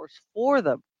resource for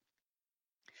them.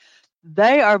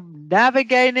 They are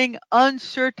navigating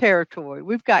unsure territory.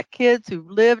 We've got kids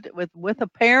who've lived with a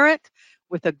parent,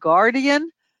 with a guardian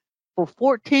for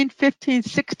 14, 15,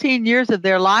 16 years of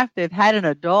their life. They've had an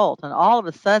adult, and all of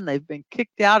a sudden they've been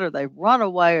kicked out or they've run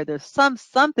away or there's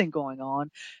something going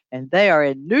on, and they are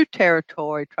in new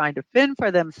territory trying to fend for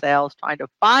themselves, trying to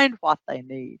find what they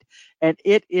need. And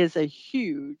it is a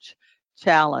huge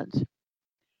challenge.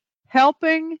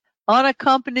 Helping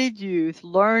unaccompanied youth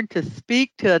learn to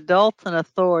speak to adults in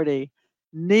authority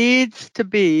needs to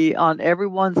be on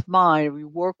everyone's mind. We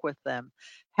work with them.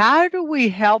 How do we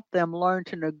help them learn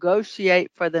to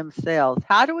negotiate for themselves?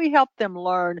 How do we help them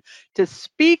learn to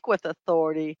speak with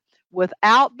authority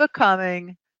without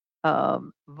becoming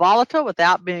volatile,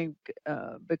 without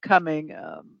becoming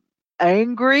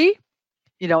angry?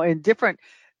 In different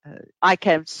I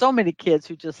have so many kids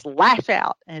who just lash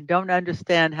out and don't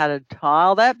understand how to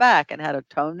dial that back and how to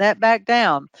tone that back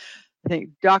down. I think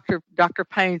Dr.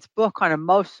 Payne's book on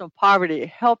emotional poverty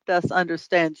helped us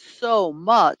understand so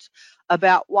much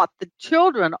about what the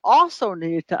children also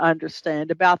needed to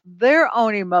understand about their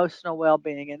own emotional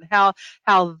well-being and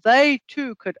how they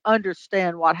too could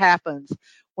understand what happens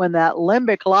when that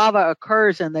limbic lava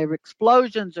occurs and the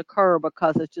explosions occur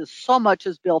because it's just so much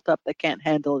is built up they can't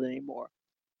handle it anymore.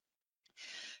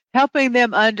 Helping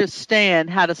them understand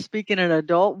how to speak in an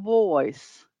adult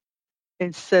voice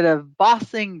instead of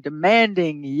bossing,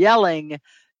 demanding, yelling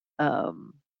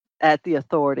at the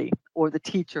authority or the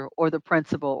teacher or the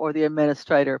principal or the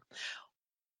administrator.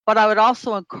 What I would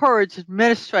also encourage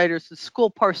administrators and school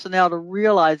personnel to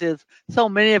realize is so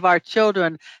many of our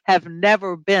children have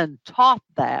never been taught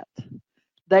that.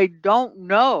 They don't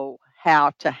know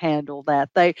how to handle that.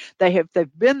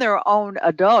 They've been their own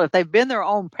adult, if they've been their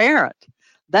own parent,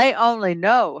 they only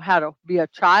know how to be a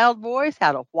child voice,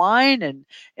 how to whine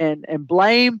and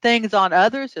blame things on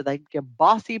others, so they get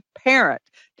bossy parent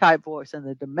type voice, and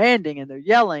they're demanding and they're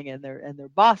yelling and they're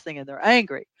bossing and they're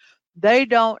angry. They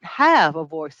don't have a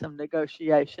voice of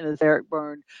negotiation, as Eric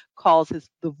Berne calls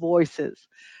the voices.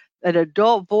 An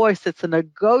adult voice that's a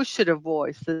negotiative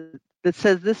voice that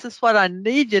says, this is what I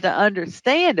need you to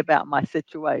understand about my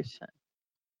situation.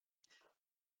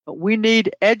 But we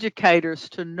need educators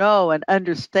to know and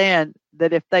understand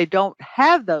that if they don't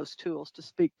have those tools to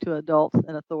speak to adults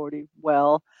in authority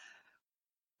well,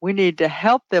 we need to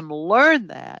help them learn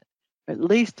that, at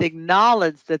least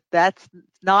acknowledge that that's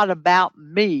not about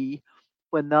me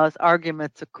when those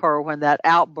arguments occur, when that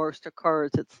outburst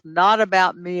occurs. It's not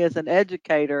about me as an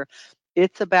educator.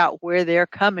 It's about where they're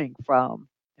coming from.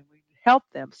 And we help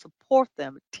them, support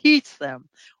them, teach them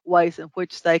ways in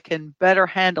which they can better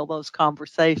handle those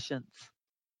conversations.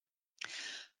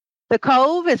 The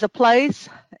Cove is a place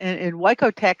in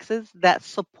Waco, Texas that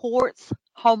supports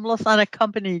homeless,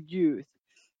 unaccompanied youth.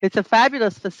 It's a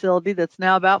fabulous facility that's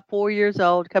now about 4 years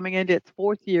old, coming into its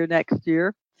fourth year next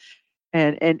year.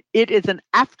 And it is an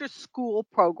after school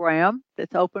program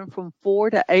that's open from 4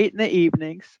 to 8 in the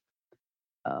evenings.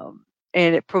 Um,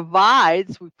 and we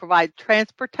provide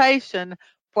transportation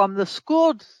from the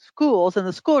schools in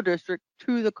the school district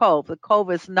to the Cove. The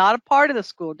Cove is not a part of the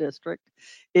school district.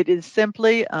 It is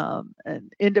simply an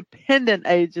independent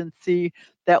agency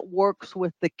that works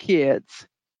with the kids.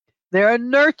 They're a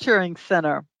nurturing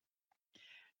center,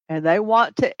 and they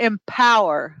want to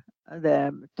empower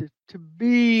them to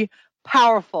be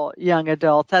powerful young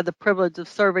adults. I had the privilege of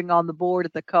serving on the board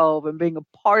at the Cove and being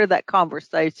a part of that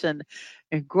conversation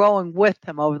and growing with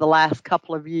them over the last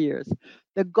couple of years.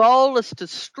 The goal is to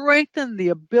strengthen the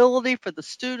ability for the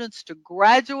students to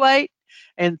graduate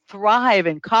and thrive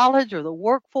in college or the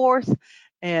workforce,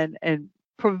 and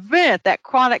prevent that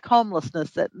chronic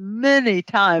homelessness that many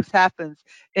times happens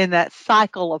in that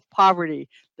cycle of poverty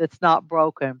that's not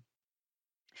broken.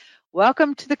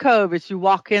 Welcome to the Cove. As you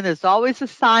walk in, there's always a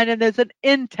sign and there's an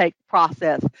intake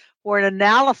process where an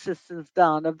analysis is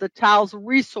done of the child's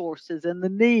resources and the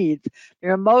needs,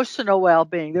 their emotional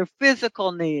well-being, their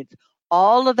physical needs.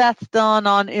 All of that's done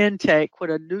on intake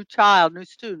when a new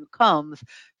student comes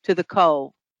to the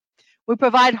Cove. We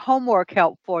provide homework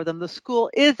help for them. The school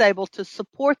is able to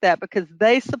support that because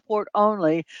they support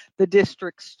only the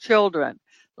district's children.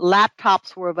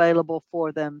 Laptops were available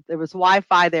for them. There was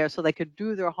Wi-Fi there so they could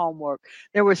do their homework.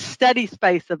 There was study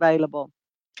space available.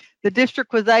 The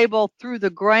district was able, through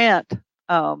the grant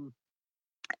from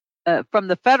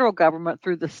the federal government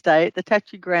through the state, the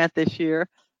Touchy grant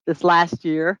this last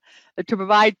year, to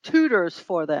provide tutors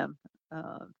for them.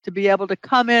 To be able to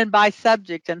come in by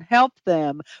subject and help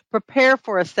them prepare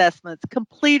for assessments,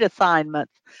 complete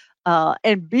assignments,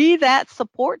 and be that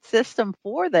support system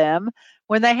for them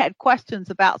when they had questions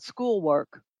about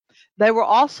schoolwork. They were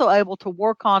also able to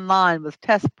work online with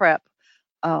test prep,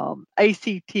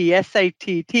 ACT,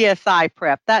 SAT, TSI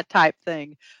prep, that type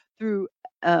thing, through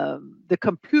the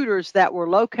computers that were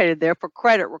located there for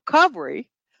credit recovery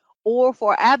or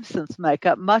for absence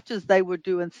makeup, much as they would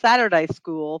do in Saturday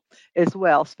school as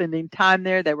well, spending time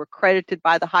there. They were credited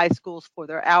by the high schools for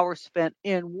their hours spent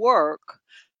in work,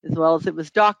 as well as it was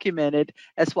documented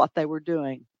as what they were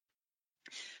doing.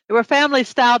 There were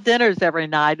family-style dinners every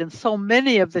night, and so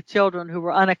many of the children who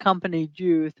were unaccompanied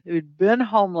youth, who'd been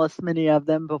homeless, many of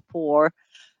them before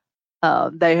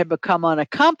they had become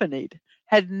unaccompanied,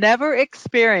 had never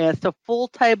experienced a full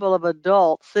table of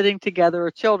adults sitting together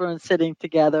or children sitting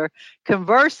together,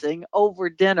 conversing over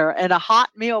dinner and a hot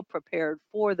meal prepared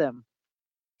for them.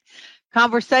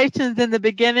 Conversations in the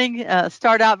beginning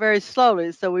start out very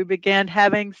slowly, so we began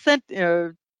having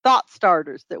thought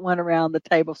starters that went around the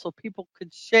table so people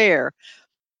could share.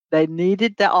 They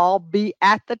needed to all be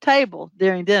at the table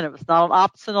during dinner. It was not an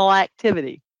optional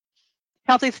activity.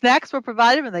 Healthy snacks were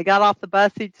provided when they got off the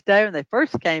bus each day. When they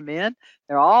first came in,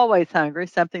 they're always hungry,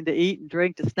 something to eat and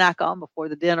drink to snack on before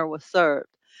the dinner was served.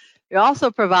 We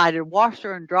also provided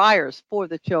washer and dryers for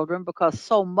the children because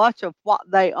so much of what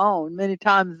they owned, many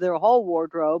times their whole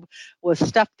wardrobe, was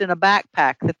stuffed in a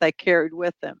backpack that they carried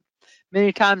with them.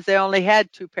 Many times they only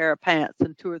had 2 pair of pants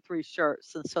and 2 or 3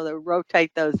 shirts, and so they would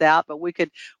rotate those out, but we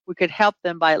could help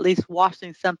them by at least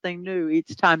washing something new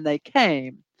each time they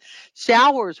came.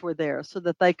 Showers were there so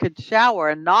that they could shower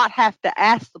and not have to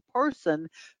ask the person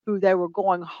who they were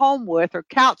going home with or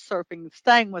couch surfing,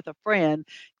 staying with a friend,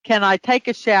 can I take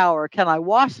a shower? Can I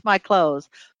wash my clothes?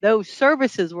 Those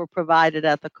services were provided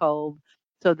at the Cove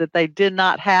so that they did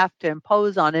not have to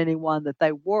impose on anyone that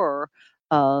they were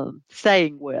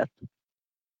staying with.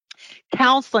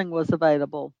 Counseling was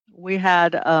available. We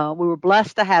were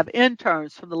blessed to have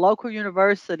interns from the local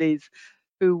universities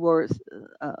who were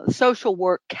social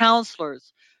work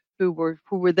counselors who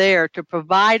were there to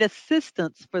provide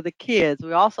assistance for the kids.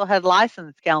 We also had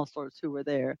licensed counselors who were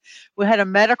there. We had a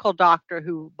medical doctor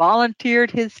who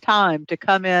volunteered his time to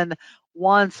come in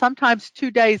 1, sometimes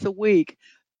 2 days a week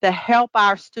to help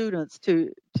our students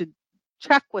to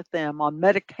check with them on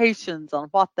medications, on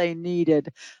what they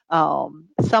needed.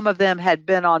 Some of them had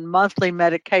been on monthly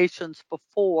medications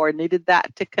before and needed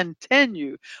that to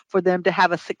continue for them to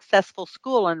have a successful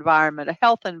school environment, a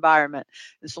health environment.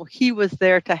 And so he was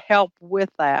there to help with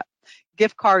that.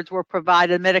 Gift cards were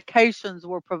provided, medications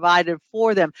were provided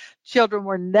for them. Children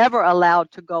were never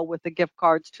allowed to go with the gift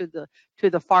cards to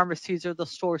the pharmacies or the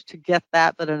stores to get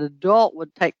that, but an adult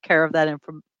would take care of that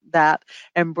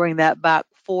and bring that back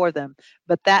for them.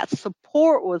 But that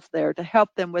support was there to help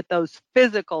them with those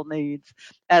physical needs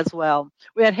as well.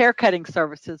 We had haircutting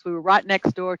services. We were right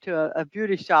next door to a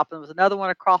beauty shop, and there was another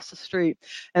one across the street,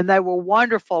 and they were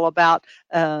wonderful about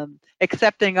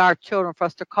accepting our children for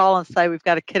us to call and say, we've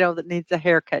got a kiddo that needs a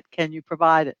haircut. Can you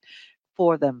provide it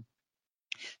for them?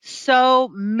 So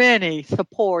many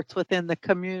supports within the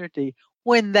community,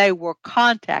 when they were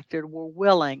contacted, were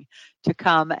willing to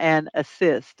come and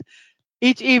assist.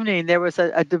 Each evening there was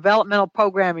a developmental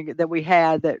programming that we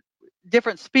had that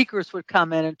different speakers would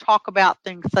come in and talk about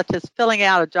things such as filling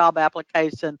out a job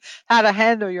application, how to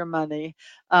handle your money,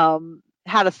 how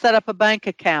to set up a bank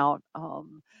account.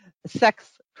 Sex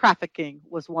trafficking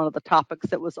was one of the topics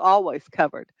that was always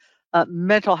covered.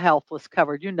 Mental health was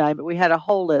covered, you name it. We had a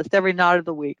whole list every night of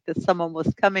the week that someone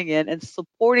was coming in and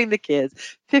supporting the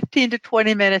kids. 15 to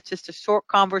 20 minutes, just a short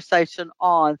conversation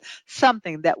on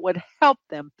something that would help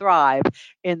them thrive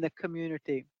in the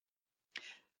community.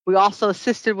 We also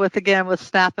assisted with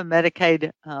SNAP and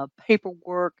Medicaid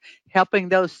paperwork, helping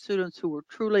those students who were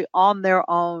truly on their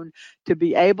own to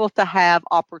be able to have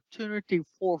opportunity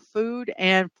for food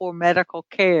and for medical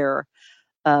care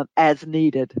as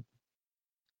needed.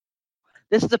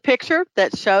 This is a picture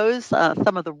that shows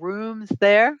some of the rooms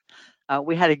there.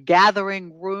 We had a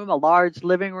gathering room, a large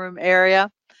living room area.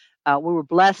 We were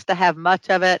blessed to have much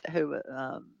of it.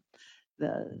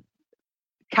 The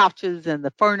couches and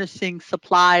the furnishing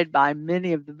supplied by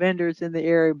many of the vendors in the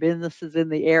area, businesses in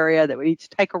the area that would each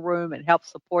take a room and help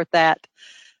support that.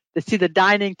 To see the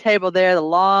dining table there, the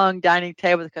long dining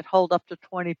table that could hold up to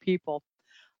 20 people.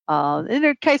 And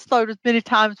their caseload many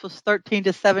times was 13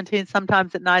 to 17.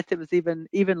 Sometimes at nights it was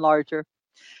even larger.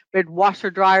 We had washer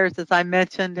dryers, as I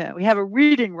mentioned. We have a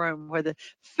reading room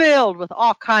filled with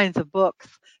all kinds of books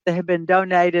that had been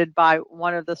donated by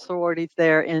one of the sororities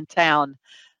there in town.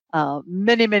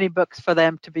 Many, many books for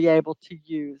them to be able to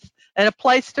use. And a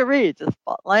place to read. Just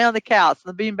lay on the couch,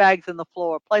 the bean bags on the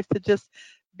floor. A place to just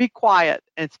be quiet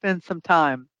and spend some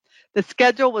time. The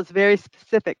schedule was very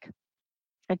specific.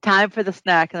 A time for the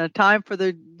snack and a time for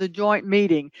the joint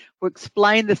meeting. We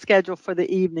explained the schedule for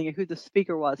the evening and who the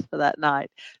speaker was for that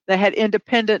night. They had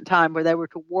independent time where they were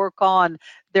to work on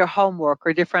their homework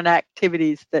or different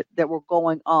activities that were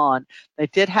going on. They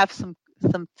did have some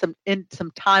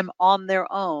time on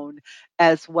their own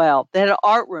as well. They had an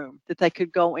art room that they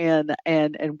could go in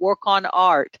and work on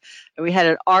art. And we had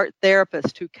an art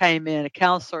therapist who came in, a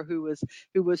counselor who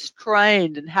was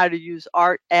trained in how to use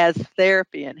art as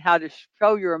therapy and how to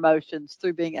show your emotions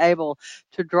through being able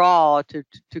to draw, to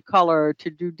color,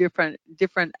 to do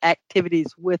different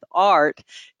activities with art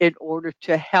in order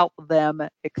to help them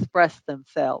express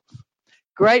themselves.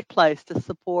 Great place to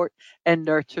support and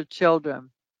nurture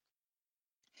children.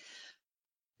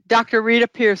 Dr. Rita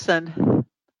Pearson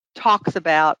talks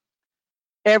about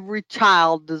every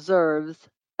child deserves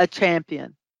a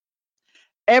champion.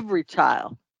 Every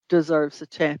child deserves a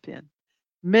champion.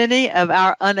 Many of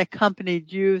our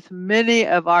unaccompanied youth, many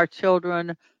of our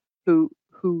children who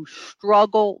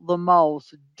struggle the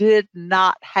most did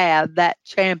not have that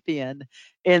champion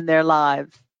in their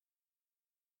lives.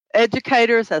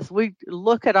 Educators, as we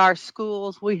look at our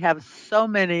schools, we have so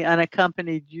many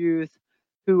unaccompanied youth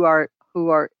who are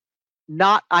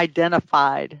not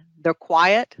identified. They're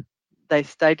quiet. They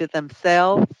stay to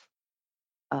themselves.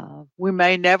 We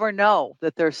may never know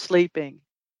that they're sleeping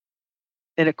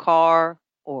in a car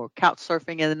or couch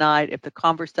surfing in the night if the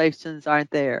conversations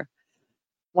aren't there.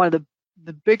 One of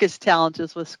the biggest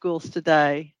challenges with schools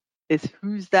today is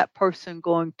who's that person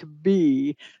going to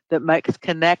be that makes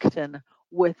connection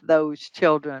with those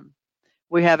children.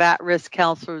 We have at-risk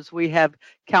counselors. We have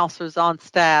counselors on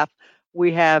staff.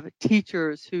 We have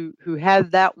teachers who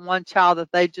have that one child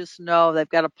that they just know they've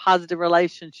got a positive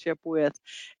relationship with,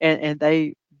 and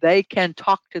they can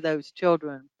talk to those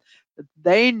children. But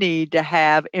they need to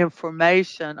have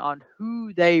information on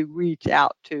who they reach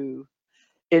out to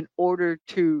in order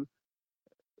to,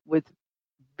 with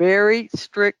very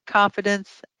strict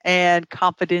confidence and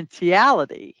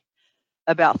confidentiality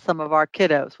about some of our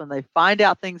kiddos, when they find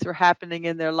out things are happening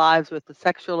in their lives with the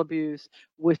sexual abuse,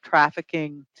 with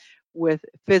trafficking, with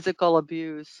physical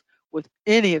abuse, with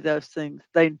any of those things,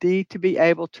 they need to be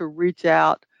able to reach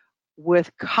out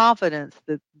with confidence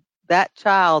that that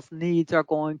child's needs are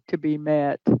going to be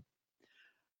met.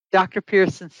 Dr.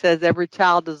 Pearson says every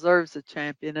child deserves a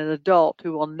champion, an adult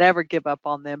who will never give up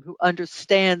on them, who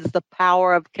understands the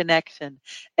power of connection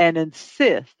and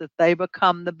insists that they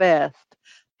become the best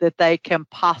that they can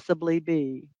possibly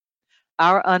be.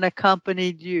 Our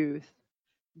unaccompanied youth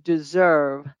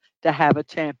deserve to have a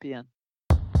champion.